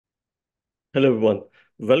Hello everyone,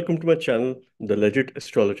 welcome to my channel, The Legit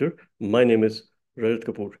Astrologer. My name is Rajat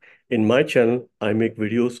Kapoor. In my channel, I make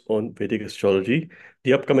videos on Vedic Astrology,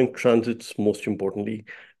 the upcoming transits most importantly,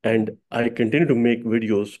 and I continue to make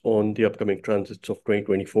videos on the upcoming transits of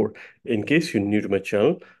 2024. In case you're new to my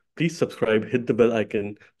channel, please subscribe, hit the bell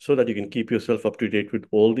icon so that you can keep yourself up to date with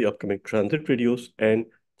all the upcoming transit videos and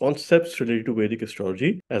concepts related to Vedic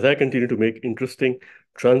astrology as I continue to make interesting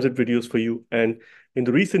transit videos for you. And in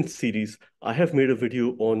the recent series, I have made a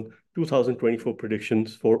video on 2024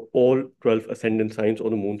 predictions for all 12 ascendant signs or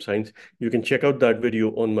the moon signs. You can check out that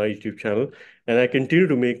video on my YouTube channel. And I continue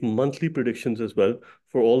to make monthly predictions as well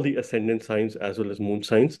for all the ascendant signs as well as moon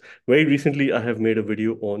signs. Very recently, I have made a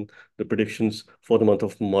video on the predictions for the month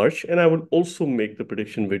of March, and I will also make the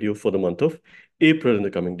prediction video for the month of April in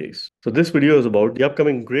the coming days. So this video is about the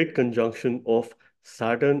upcoming great conjunction of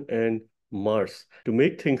Saturn and Mars. To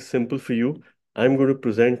make things simple for you, I'm going to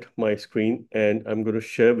present my screen and I'm going to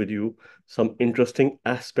share with you some interesting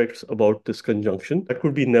aspects about this conjunction that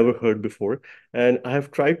could be never heard before. And I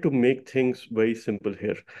have tried to make things very simple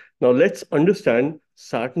here. Now let's understand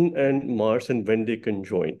Saturn and Mars and when they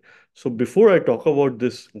conjoin. So before I talk about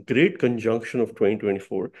this great conjunction of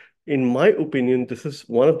 2024, in my opinion, this is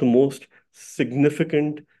one of the most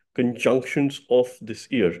significant conjunctions of this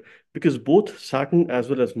year because both Saturn as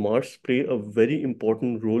well as Mars play a very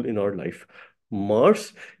important role in our life.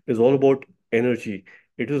 Mars is all about energy.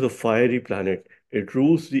 It is a fiery planet. It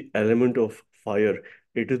rules the element of fire.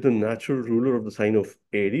 It is the natural ruler of the sign of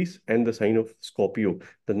Aries and the sign of Scorpio,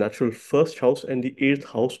 the natural first house and the eighth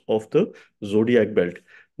house of the zodiac belt.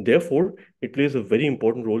 Therefore, it plays a very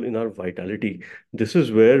important role in our vitality. This is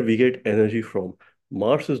where we get energy from.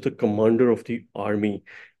 Mars is the commander of the army.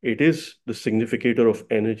 It is the significator of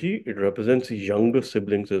energy. It represents younger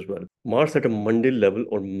siblings as well. Mars at a Monday level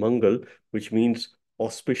or Mangal, which means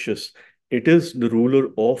auspicious. It is the ruler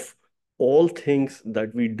of all things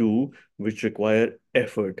that we do which require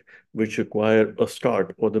effort, which require a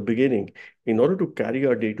start or the beginning. In order to carry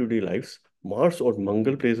our day-to-day lives, Mars or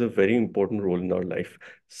Mangal plays a very important role in our life.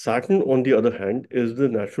 Saturn, on the other hand, is the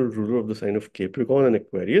natural ruler of the sign of Capricorn and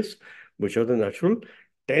Aquarius, which are the natural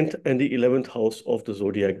 10th and the 11th house of the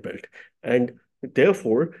zodiac belt. And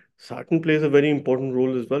therefore, Saturn plays a very important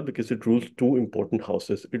role as well because it rules two important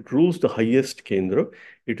houses. It rules the highest Kendra.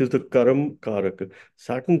 It is the Karam Karak.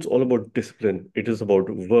 Saturn's all about discipline. It is about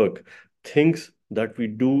work, things that we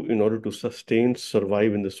do in order to sustain,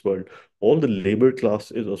 survive in this world. All the labor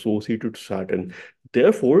class is associated to Saturn.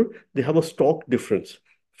 Therefore, they have a stock difference.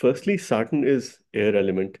 Firstly, Saturn is air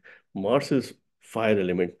element. Mars is fire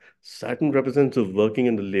element. Saturn represents the working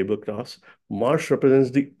and the labor class. Mars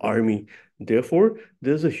represents the army. Therefore,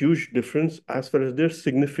 there's a huge difference as far as their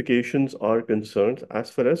significations are concerned, as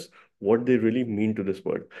far as what they really mean to this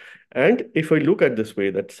world. And if I look at this way,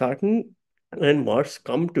 that Saturn and Mars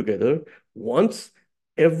come together once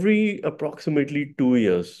every approximately 2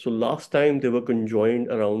 years. So last time they were conjoined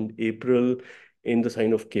around April in the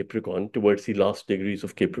sign of Capricorn, towards the last degrees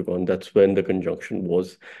of Capricorn. That's when the conjunction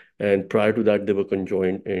was. And prior to that, they were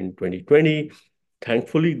conjoined in 2020.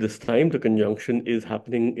 Thankfully, this time the conjunction is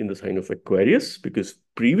happening in the sign of Aquarius because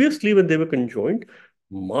previously, when they were conjoined,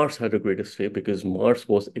 Mars had the greatest say because Mars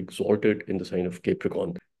was exalted in the sign of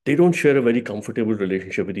Capricorn. They don't share a very comfortable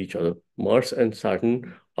relationship with each other. Mars and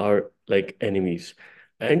Saturn are like enemies.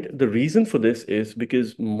 And the reason for this is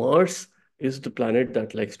because Mars is the planet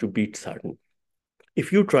that likes to beat Saturn.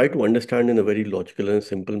 If you try to understand in a very logical and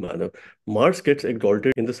simple manner, Mars gets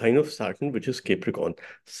exalted in the sign of Saturn, which is Capricorn.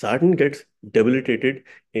 Saturn gets debilitated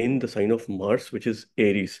in the sign of Mars, which is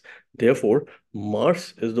Aries. Therefore,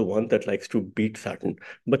 Mars is the one that likes to beat Saturn.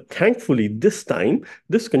 But thankfully, this time,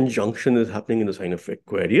 this conjunction is happening in the sign of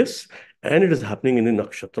Aquarius, and it is happening in the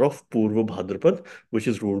nakshatra of Purva Bhadrapad, which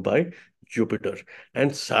is ruled by Jupiter.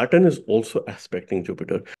 And Saturn is also aspecting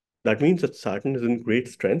Jupiter. That means that Saturn is in great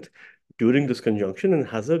strength during this conjunction and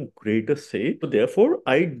has a greater say. So therefore,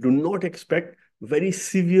 I do not expect very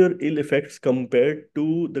severe ill effects compared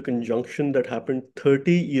to the conjunction that happened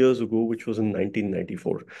 30 years ago, which was in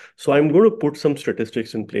 1994. So I'm going to put some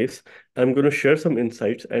statistics in place. I'm going to share some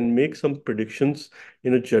insights and make some predictions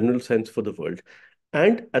in a general sense for the world.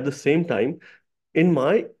 And at the same time, in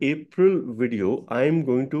my April video, I'm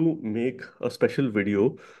going to make a special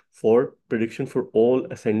video for prediction for all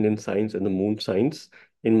ascendant signs and the moon signs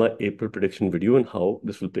in my April prediction video and how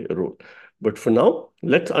this will play a role. But for now,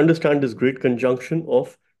 let's understand this great conjunction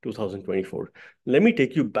of 2024. Let me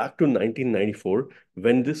take you back to 1994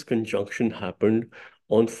 when this conjunction happened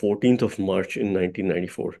on 14th of March in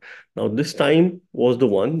 1994. Now, this time was the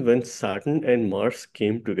one when Saturn and Mars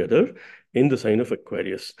came together in the sign of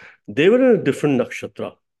Aquarius. They were in a different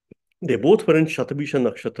nakshatra. They both were in Shatabisha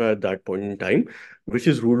nakshatra at that point in time, which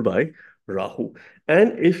is ruled by Rahu.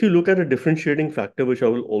 And if you look at a differentiating factor, which I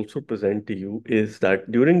will also present to you, is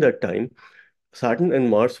that during that time, Saturn and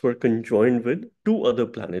Mars were conjoined with two other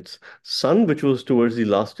planets. Sun, which was towards the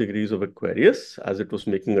last degrees of Aquarius, as it was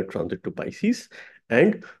making a transit to Pisces,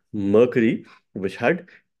 and Mercury, which had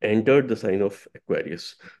entered the sign of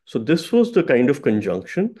Aquarius. So this was the kind of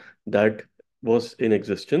conjunction that was in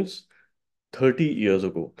existence 30 years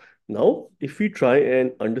ago. Now, if we try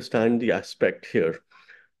and understand the aspect here,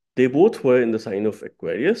 they both were in the sign of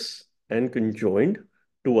Aquarius and conjoined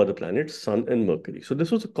two other planets, Sun and Mercury. So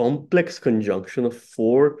this was a complex conjunction of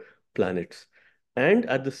four planets. And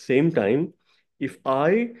at the same time, if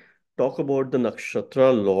I talk about the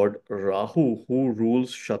nakshatra lord Rahu, who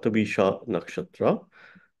rules Shatabisha nakshatra,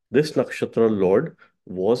 this nakshatra lord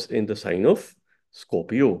was in the sign of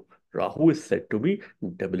Scorpio. Rahu is said to be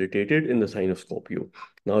debilitated in the sign of Scorpio.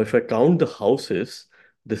 Now, if I count the houses,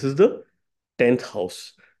 this is the 10th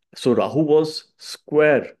house. So Rahu was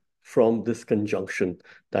square from this conjunction.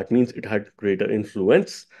 That means it had greater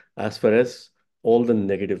influence as far as all the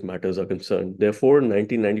negative matters are concerned. Therefore, in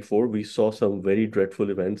 1994, we saw some very dreadful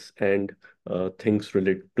events and things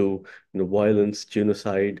related to violence,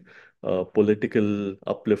 genocide, political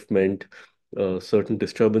upliftment, certain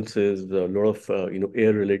disturbances, a lot of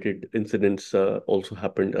air-related incidents also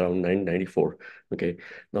happened around 994. Okay,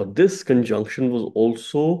 now this conjunction was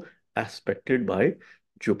also aspected by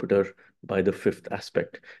Jupiter, by the fifth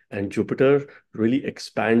aspect. And Jupiter really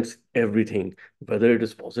expands everything, whether it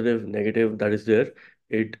is positive, negative, that is there.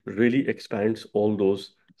 It really expands all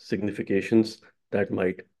those significations that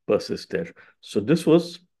might persist there. So this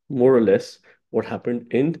was more or less what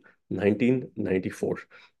happened in 1994.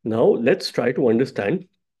 Now let's try to understand,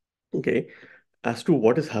 okay, as to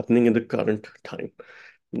what is happening in the current time.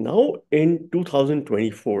 Now, in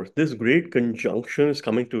 2024, this great conjunction is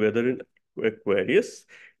coming together in Aquarius.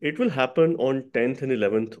 It will happen on 10th and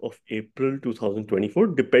 11th of April 2024,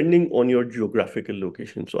 depending on your geographical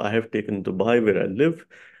location. So I have taken Dubai, where I live,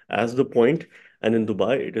 as the point, and in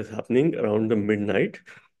Dubai, it is happening around the midnight,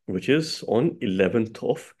 which is on 11th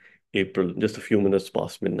of April, just a few minutes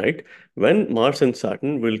past midnight, when Mars and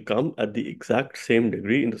Saturn will come at the exact same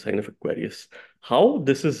degree in the sign of Aquarius. How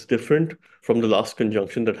this is different from the last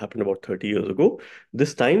conjunction that happened about 30 years ago.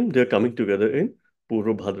 This time they're coming together in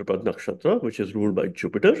Purva Bhadrapad Nakshatra, which is ruled by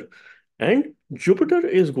Jupiter. And Jupiter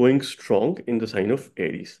is going strong in the sign of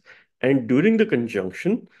Aries. And during the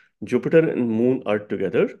conjunction, Jupiter and Moon are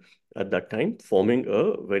together at that time, forming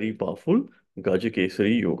a very powerful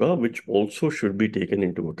Gajakesari yoga, which also should be taken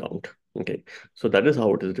into account. Okay, so that is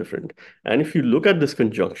how it is different. And if you look at this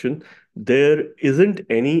conjunction, there isn't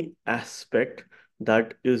any aspect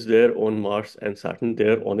that is there on Mars and Saturn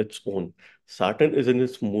there on its own. Saturn is in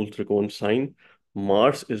its Mool Trikona sign.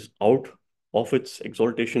 Mars is out of its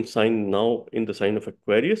exaltation sign now in the sign of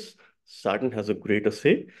Aquarius. Saturn has a greater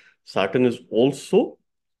say. Saturn is also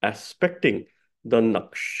aspecting the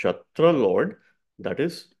nakshatra lord, that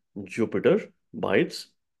is Jupiter, by its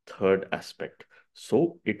third aspect.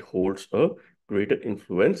 So it holds a greater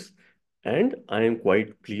influence, and I am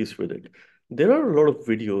quite pleased with it. There are a lot of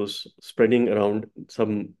videos spreading around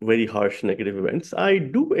some very harsh negative events. I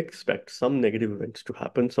do expect some negative events to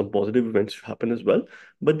happen, some positive events to happen as well,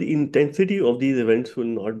 but the intensity of these events will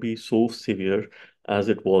not be so severe as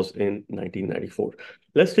it was in 1994.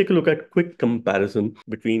 Let's take a look at quick comparison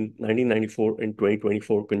between 1994 and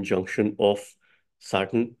 2024 conjunction of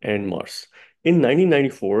Saturn and Mars. In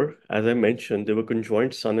 1994, as I mentioned, there were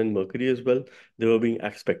conjoined Sun and Mercury as well. They were being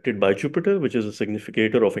aspected by Jupiter, which is a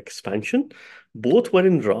significator of expansion. Both were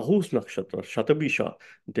in Rahu's nakshatra, Shatabisha.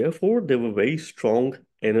 Therefore, there were very strong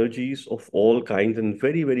energies of all kinds and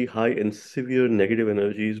very, very high and severe negative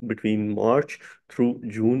energies between March through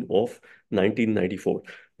June of 1994.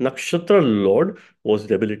 Nakshatra Lord was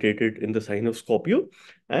debilitated in the sign of Scorpio,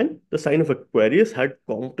 and the sign of Aquarius had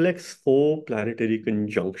complex four planetary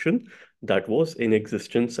conjunction that was in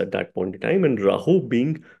existence at that point in time, and Rahu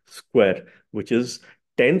being square, which is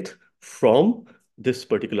 10th from this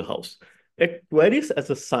particular house. Aquarius as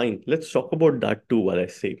a sign, let's talk about that too while I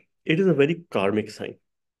say. It is a very karmic sign.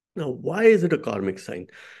 Now, why is it a karmic sign?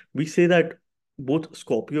 We say that both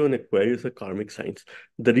Scorpio and Aquarius are karmic signs.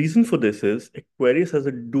 The reason for this is Aquarius has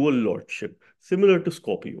a dual lordship, similar to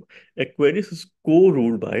Scorpio. Aquarius is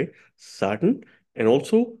co-ruled by Saturn and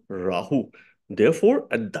also Rahu. Therefore,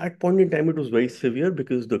 at that point in time, it was very severe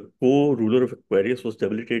because the co-ruler of Aquarius was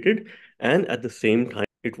debilitated, and at the same time,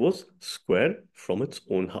 it was square from its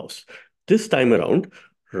own house. This time around,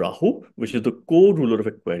 Rahu, which is the co-ruler of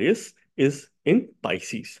Aquarius, is in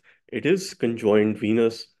Pisces. It is conjoined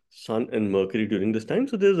Venus, Sun, and Mercury during this time.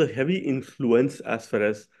 So there's a heavy influence as far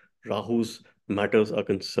as Rahu's matters are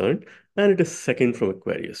concerned, and it is second from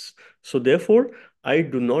Aquarius. So therefore, I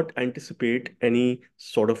do not anticipate any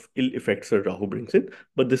sort of ill effects that Rahu brings in.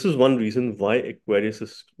 But this is one reason why Aquarius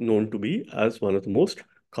is known to be as one of the most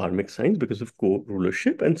karmic signs because of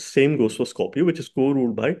co-rulership, and same goes for Scorpio, which is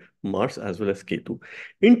co-ruled by Mars as well as Ketu.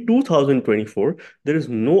 In 2024, there is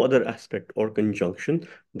no other aspect or conjunction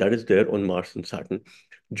that is there on Mars and Saturn.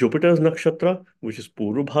 Jupiter's nakshatra, which is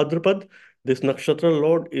Puru Bhadrapad, this nakshatra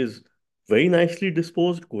lord is very nicely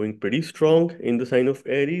disposed, going pretty strong in the sign of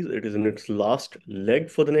Aries. It is in its last leg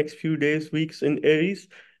for the next few days, weeks in Aries,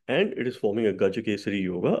 and it is forming a Gajakesari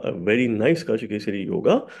Yoga, a very nice Gajakesari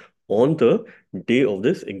Yoga on the day of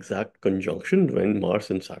this exact conjunction when Mars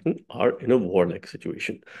and Saturn are in a warlike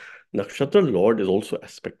situation. Nakshatra Lord is also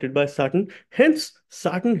aspected by Saturn, hence,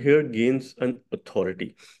 Saturn here gains an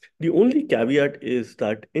authority. The only caveat is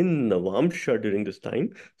that in Navamsha during this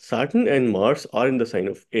time, Saturn and Mars are in the sign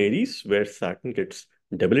of Aries, where Saturn gets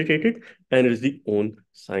debilitated and it is the own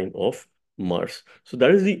sign of Mars. So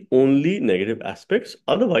that is the only negative aspects.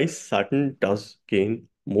 Otherwise, Saturn does gain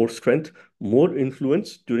more strength, more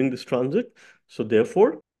influence during this transit. So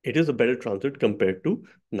therefore, it is a better transit compared to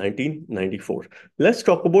 1994. Let's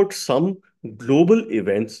talk about some global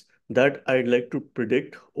events that I'd like to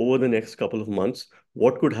predict over the next couple of months,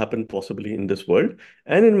 what could happen possibly in this world.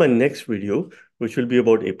 And in my next video, which will be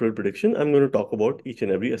about April prediction, I'm going to talk about each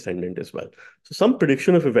and every ascendant as well. So some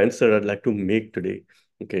prediction of events that I'd like to make today,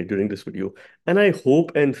 okay, during this video. And I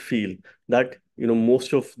hope and feel that,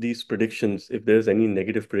 most of these predictions, if there's any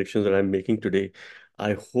negative predictions that I'm making today,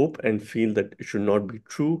 I hope and feel that it should not be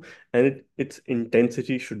true, and its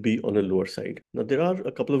intensity should be on a lower side. Now, there are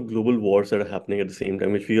a couple of global wars that are happening at the same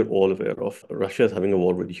time, which we are all aware of. Russia is having a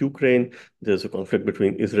war with Ukraine. There's a conflict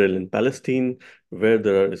between Israel and Palestine, where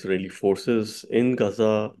there are Israeli forces in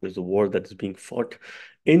Gaza. There's a war that is being fought.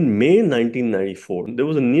 In May 1994, there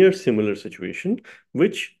was a near similar situation,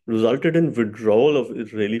 which resulted in withdrawal of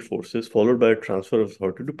Israeli forces, followed by a transfer of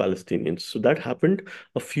authority to Palestinians. So that happened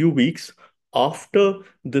a few weeks after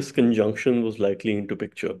this conjunction was likely into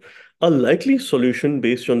picture. A likely solution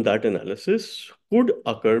based on that analysis could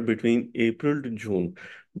occur between April to June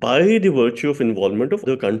by the virtue of involvement of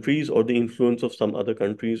the countries or the influence of some other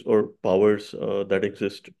countries or powers that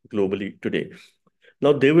exist globally today.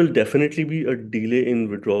 Now, there will definitely be a delay in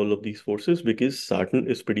withdrawal of these forces because Saturn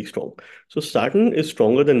is pretty strong. So Saturn is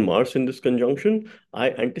stronger than Mars in this conjunction. I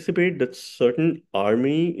anticipate that certain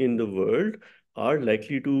army in the world are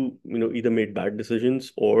likely to, either make bad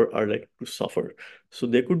decisions or are likely to suffer. So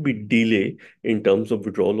there could be delay in terms of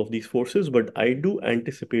withdrawal of these forces, but I do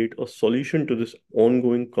anticipate a solution to this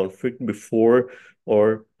ongoing conflict before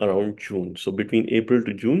or around June. So between April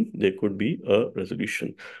to June, there could be a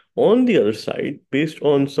resolution. On the other side, based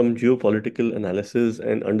on some geopolitical analysis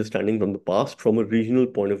and understanding from the past, from a regional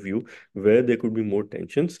point of view, where there could be more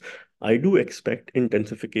tensions, I do expect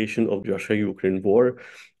intensification of Russia-Ukraine war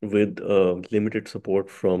with limited support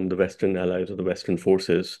from the Western allies or the Western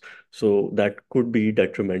forces. So that could be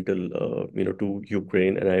detrimental, to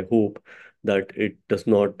Ukraine, and I hope that it does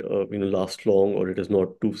not, last long or it is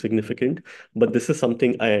not too significant. But this is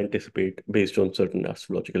something I anticipate based on certain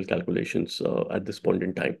astrological calculations at this point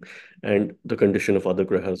in time and the condition of other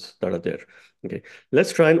grahas that are there. Okay,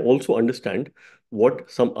 let's try and also understand what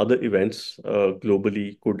some other events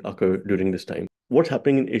globally could occur during this time. What's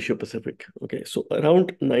happening in Asia Pacific? Okay, so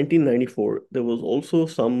around 1994, there was also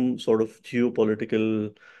some sort of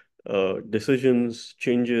geopolitical decisions,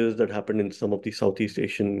 changes that happened in some of the Southeast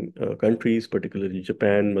Asian countries, particularly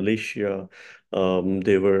Japan, Malaysia.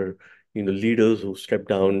 There were, leaders who stepped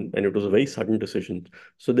down, and it was a very sudden decision.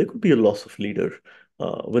 So there could be a loss of leader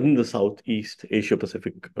within the Southeast Asia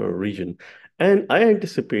Pacific region. And I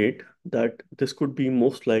anticipate that this could be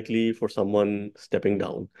most likely for someone stepping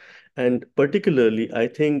down. And particularly, I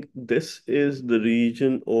think this is the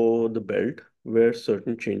region or the belt where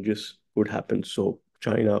certain changes could happen. So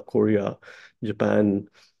China, Korea, Japan,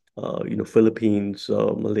 Philippines,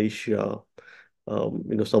 Malaysia,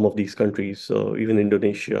 some of these countries, even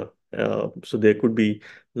Indonesia. So there could be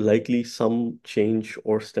likely some change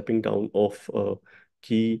or stepping down of a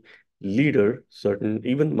key leader, certain,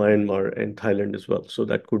 even Myanmar and Thailand as well. So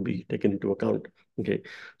that could be taken into account. Okay,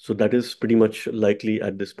 so that is pretty much likely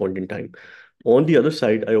at this point in time. On the other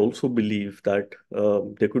side, I also believe that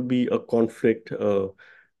there could be a conflict at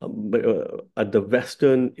the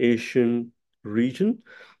Western Asian region,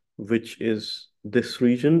 which is this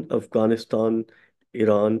region, Afghanistan,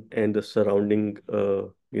 Iran, and the surrounding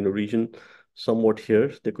region. somewhat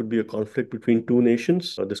here. There could be a conflict between two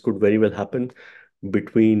nations. This could very well happen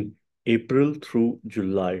between April through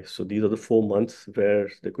July. So these are the 4 months where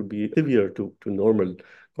there could be severe to normal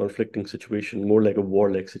conflicting situation, more like a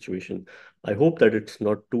war-like situation. I hope that it's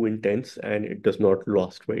not too intense and it does not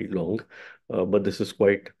last very long, but this is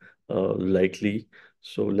quite likely.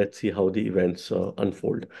 So let's see how the events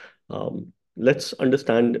unfold. Let's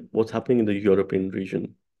understand what's happening in the European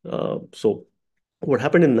region. So what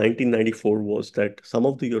happened in 1994 was that some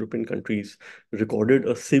of the European countries recorded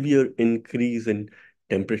a severe increase in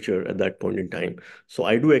temperature at that point in time. So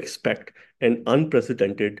I do expect an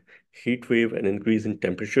unprecedented heat wave and increase in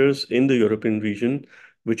temperatures in the European region,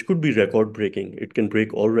 which could be record breaking. It can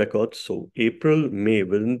break all records. So April, May,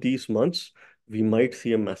 within these months, we might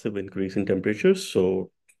see a massive increase in temperatures.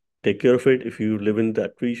 So take care of it if you live in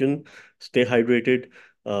that region. Stay hydrated.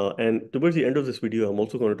 And towards the end of this video, I'm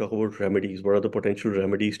also going to talk about remedies. What are the potential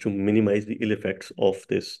remedies to minimize the ill effects of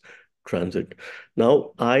this transit?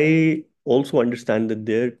 Now, I also understand that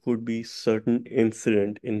there could be certain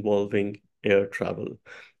incident involving air travel.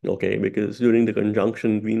 Okay, because during the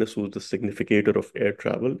conjunction, Venus, who's the significator of air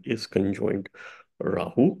travel, is conjoined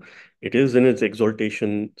Rahu. It is in its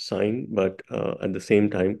exaltation sign, but at the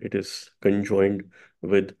same time, it is conjoined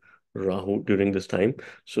with Rahu during this time.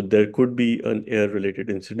 So there could be an air-related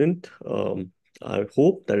incident. I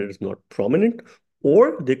hope that it is not prominent,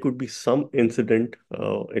 or there could be some incident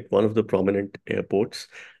at one of the prominent airports.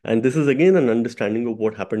 And this is again an understanding of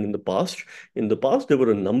what happened in the past. In the past, there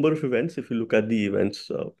were a number of events, if you look at the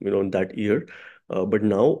events, in that year. But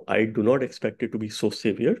now I do not expect it to be so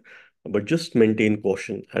severe, but just maintain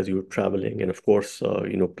caution as you're traveling, and of course,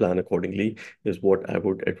 plan accordingly is what I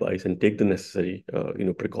would advise, and take the necessary,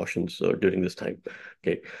 precautions during this time.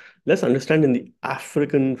 Okay, let's understand in the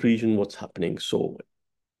African region what's happening. So,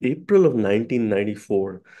 April of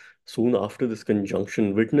 1994, soon after this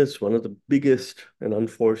conjunction, witnessed one of the biggest and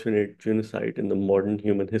unfortunate genocide in the modern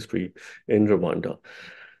human history in Rwanda.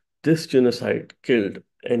 This genocide killed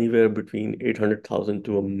anywhere between 800,000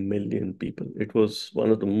 to 1 million people. It was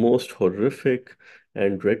one of the most horrific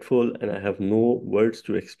and dreadful, and I have no words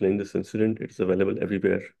to explain this incident. It's available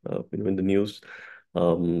everywhere, in the news.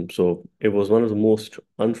 So it was one of the most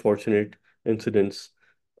unfortunate incidents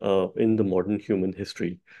in the modern human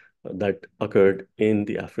history that occurred in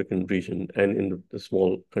the African region and in the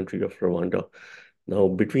small country of Rwanda. Now,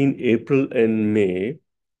 between April and May,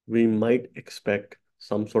 we might expect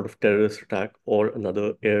some sort of terrorist attack or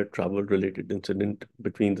another air travel related incident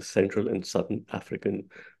between the Central and Southern African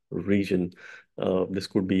region. This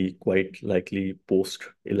could be quite likely post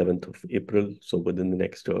 11th of April, so within the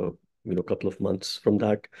next couple of months from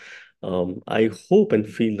that. I hope and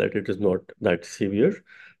feel that it is not that severe,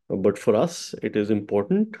 but for us, it is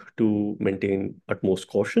important to maintain utmost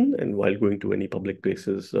caution, and while going to any public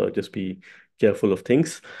places, just be careful of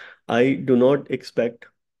things. I do not expect,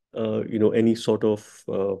 any sort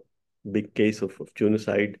of big case of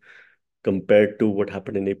genocide compared to what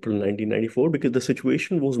happened in April 1994, because the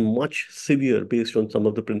situation was much severe based on some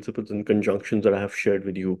of the principles and conjunctions that I have shared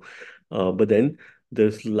with you. But then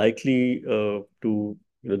there's likely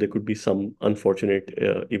there could be some unfortunate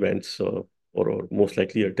events, or most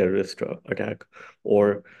likely a terrorist attack,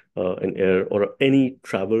 or an air or any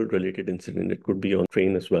travel related incident. It could be on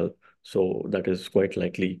train as well. So that is quite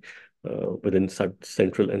likely within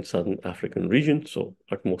Central and Southern African region. So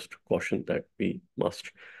utmost caution that we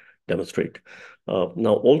must demonstrate.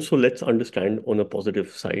 Now, also, let's understand on a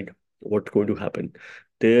positive side what's going to happen.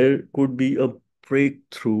 There could be a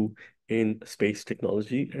breakthrough in space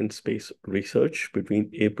technology and space research between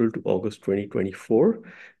April to August 2024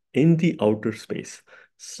 in the outer space.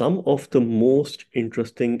 Some of the most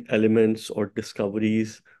interesting elements or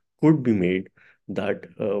discoveries could be made that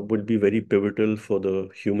would be very pivotal for the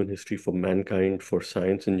human history, for mankind, for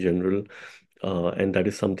science in general. And that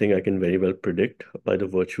is something I can very well predict by the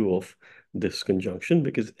virtue of this conjunction,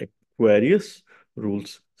 because Aquarius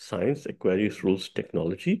rules science, Aquarius rules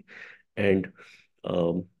technology, and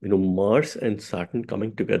Mars and Saturn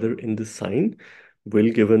coming together in this sign will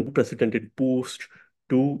give an unprecedented boost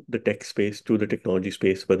to the tech space, to the technology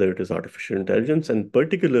space, whether it is artificial intelligence, and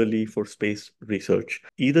particularly for space research.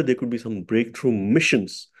 Either there could be some breakthrough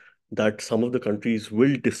missions that some of the countries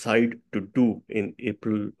will decide to do in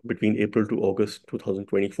April, between April to August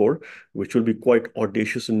 2024, which will be quite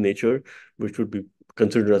audacious in nature, which would be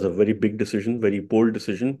considered as a very big decision, very bold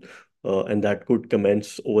decision, and that could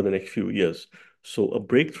commence over the next few years. So a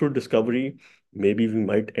breakthrough discovery, maybe we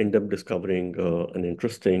might end up discovering an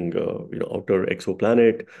interesting, outer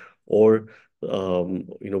exoplanet, or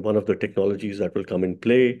one of the technologies that will come in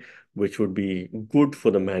play, which would be good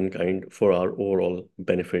for the mankind for our overall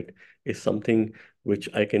benefit, is something which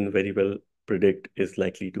I can very well predict is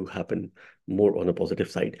likely to happen more on a positive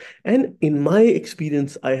side. And in my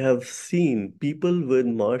experience, I have seen people with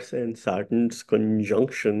Mars and Saturn's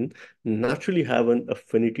conjunction naturally have an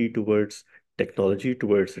affinity towards technology,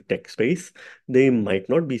 towards the tech space. They might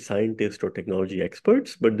not be scientists or technology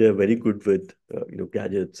experts, but they're very good with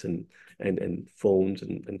gadgets and phones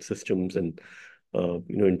and systems and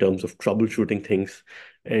in terms of troubleshooting things.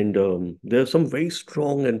 And there are some very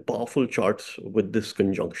strong and powerful charts with this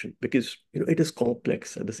conjunction because it is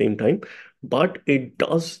complex at the same time, but it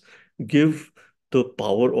does give the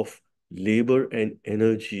power of labor and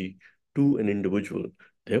energy to an individual.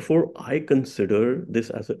 Therefore, I consider this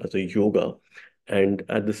as a yoga. And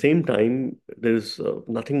at the same time, there's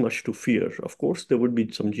nothing much to fear. Of course, there would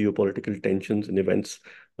be some geopolitical tensions and events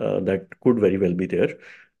that could very well be there.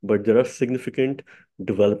 But there are significant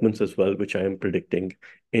developments as well, which I am predicting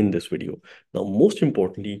in this video. Now, most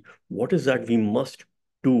importantly, what is that we must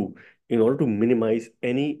do in order to minimize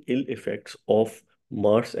any ill effects of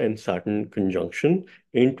Mars and Saturn conjunction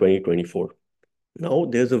in 2024? Now,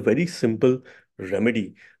 there's a very simple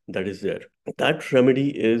remedy that is there. That remedy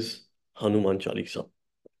is Hanuman Chalisa.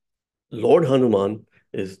 Lord Hanuman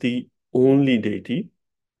is the only deity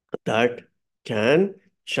that can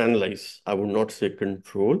channelize, I would not say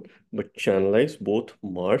control, but channelize both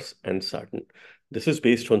Mars and Saturn. This is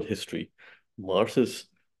based on history. Mars is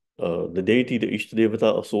the deity, the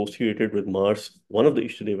Ishtadevata associated with Mars. One of the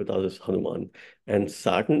Ishtadevata is Hanuman, and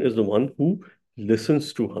Saturn is the one who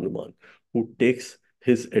listens to Hanuman, who takes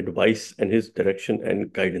his advice and his direction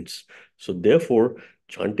and guidance. So therefore,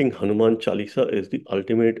 chanting Hanuman Chalisa is the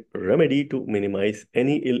ultimate remedy to minimize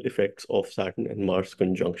any ill effects of Saturn and Mars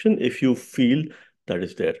conjunction if you feel that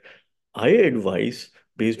is there. I advise,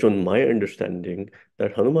 based on my understanding,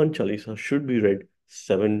 that Hanuman Chalisa should be read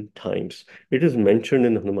 7 times. It is mentioned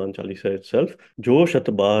in Hanuman Chalisa itself, Jo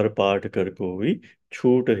Shatbar Paat Kar Koi,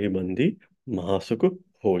 Chhot Hi Bandi, Mahasukh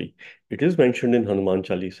Hoi. It is mentioned in Hanuman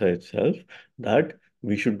Chalisa itself that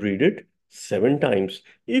we should read it 7 times.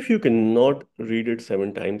 If you cannot read it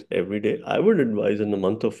 7 times every day, I would advise in the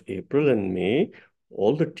month of April and May,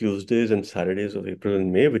 all the Tuesdays and Saturdays of April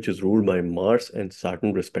and May, which is ruled by Mars and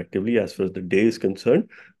Saturn respectively, as far as the day is concerned,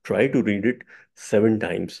 try to read it 7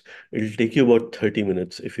 times. It'll take you about 30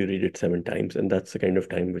 minutes if you read it 7 times, and that's the kind of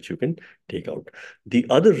time which you can take out. The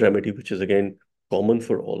other remedy, which is again common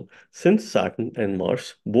for all, since Saturn and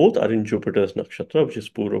Mars both are in Jupiter's nakshatra, which is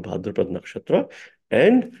Purva Bhadrapad nakshatra,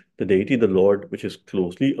 and the deity, the Lord, which is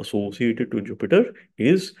closely associated to Jupiter,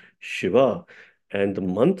 is Shiva. And the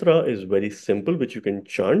mantra is very simple, which you can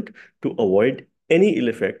chant to avoid any ill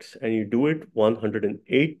effects. And you do it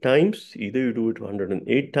 108 times. Either you do it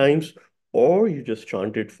 108 times or you just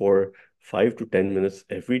chant it for 5 to 10 minutes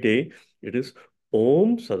every day. It is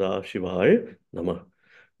Om Sada Shivaya Namah.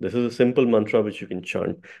 This is a simple mantra which you can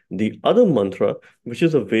chant. The other mantra, which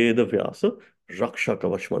is a Veda Vyasa Raksha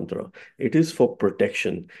Kavach mantra, it is for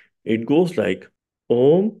protection. It goes like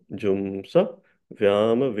Om Jum Sa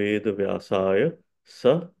Vyama Veda Vyasaya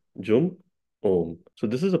Sa Jum Om. So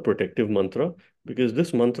this is a protective mantra because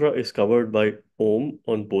this mantra is covered by Om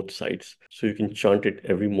on both sides. So you can chant it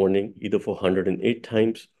every morning either for 108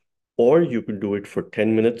 times or you could do it for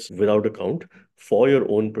 10 minutes without a count for your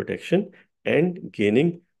own protection and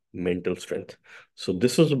gaining mental strength. So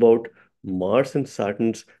this was about Mars and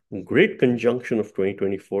Saturn's great conjunction of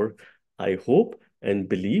 2024. I hope and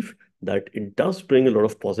believe that it does bring a lot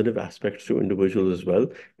of positive aspects to individuals as well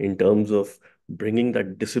in terms of bringing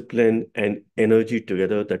that discipline and energy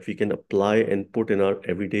together that we can apply and put in our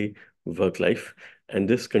everyday work life, and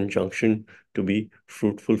this conjunction to be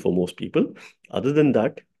fruitful for most people. Other than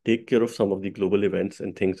that, take care of some of the global events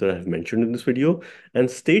and things that I have mentioned in this video, and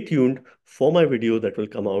stay tuned for my video that will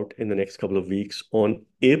come out in the next couple of weeks on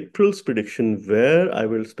April's prediction, where I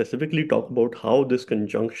will specifically talk about how this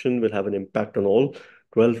conjunction will have an impact on all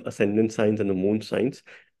 12 ascendant signs and the moon signs,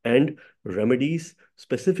 and remedies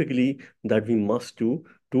specifically that we must do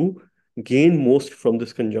to gain most from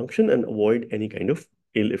this conjunction and avoid any kind of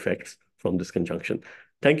ill effects from this conjunction.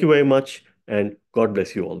 Thank you very much, and God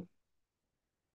bless you all.